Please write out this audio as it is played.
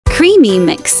creamy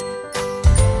mix.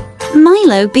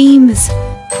 Milo beams.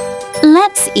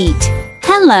 Let's eat.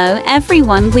 Hello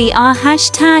everyone, we are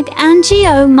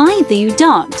 #NGO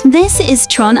This is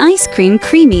Trộn ice cream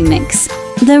creamy mix.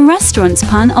 The restaurant's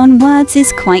pun on words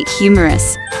is quite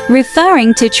humorous.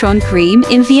 Referring to Trộn cream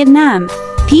in Vietnam,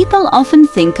 people often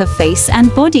think of face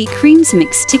and body creams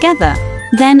mixed together,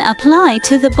 then apply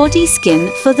to the body skin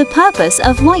for the purpose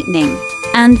of whitening.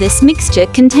 And this mixture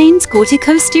contains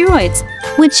corticosteroids,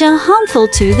 which are harmful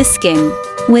to the skin.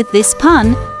 With this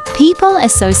pun, people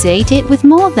associate it with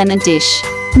more than a dish.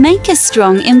 Make a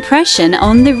strong impression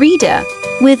on the reader.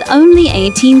 With only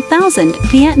 18,000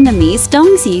 Vietnamese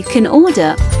dongs you can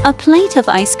order a plate of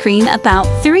ice cream about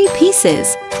 3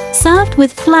 pieces, served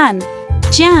with flan,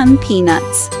 jam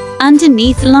peanuts,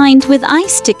 underneath lined with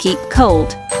ice to keep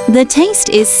cold. The taste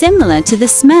is similar to the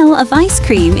smell of ice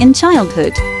cream in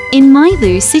childhood. In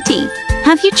Milo City,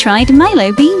 have you tried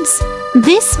Milo beans?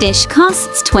 This dish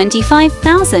costs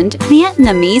 25,000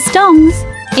 Vietnamese dongs,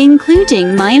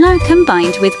 including Milo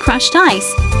combined with crushed ice.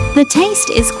 The taste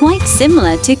is quite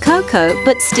similar to cocoa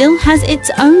but still has its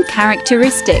own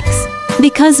characteristics.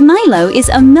 Because Milo is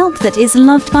a milk that is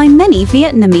loved by many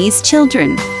Vietnamese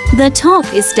children. The top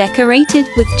is decorated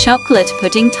with chocolate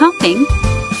pudding topping,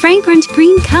 fragrant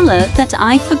green color that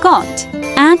I forgot.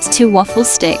 Add 2 waffle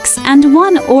sticks and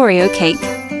 1 Oreo cake.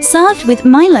 Served with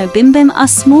Milo Bim Bim are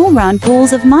small round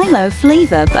balls of Milo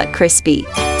flavor but crispy,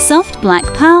 soft black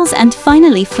pearls and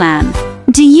finally flan.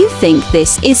 Do you think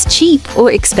this is cheap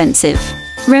or expensive?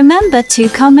 Remember to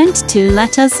comment to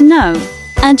let us know.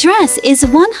 Address is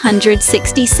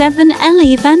 167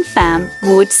 Le Van Pham,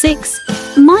 Ward 6,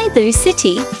 Milo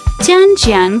City, Nha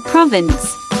Trang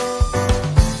Province.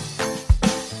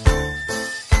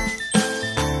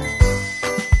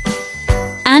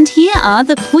 And here are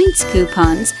the points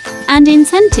coupons and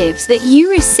incentives that you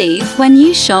receive when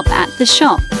you shop at the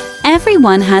shop.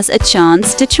 Everyone has a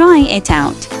chance to try it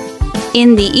out.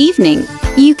 In the evening,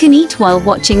 you can eat while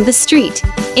watching the street.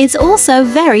 It's also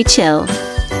very chill.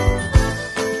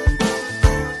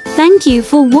 Thank you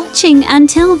for watching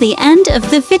until the end of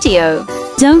the video.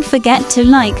 Don't forget to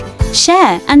like,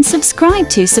 share and subscribe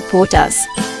to support us.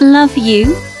 Love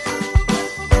you.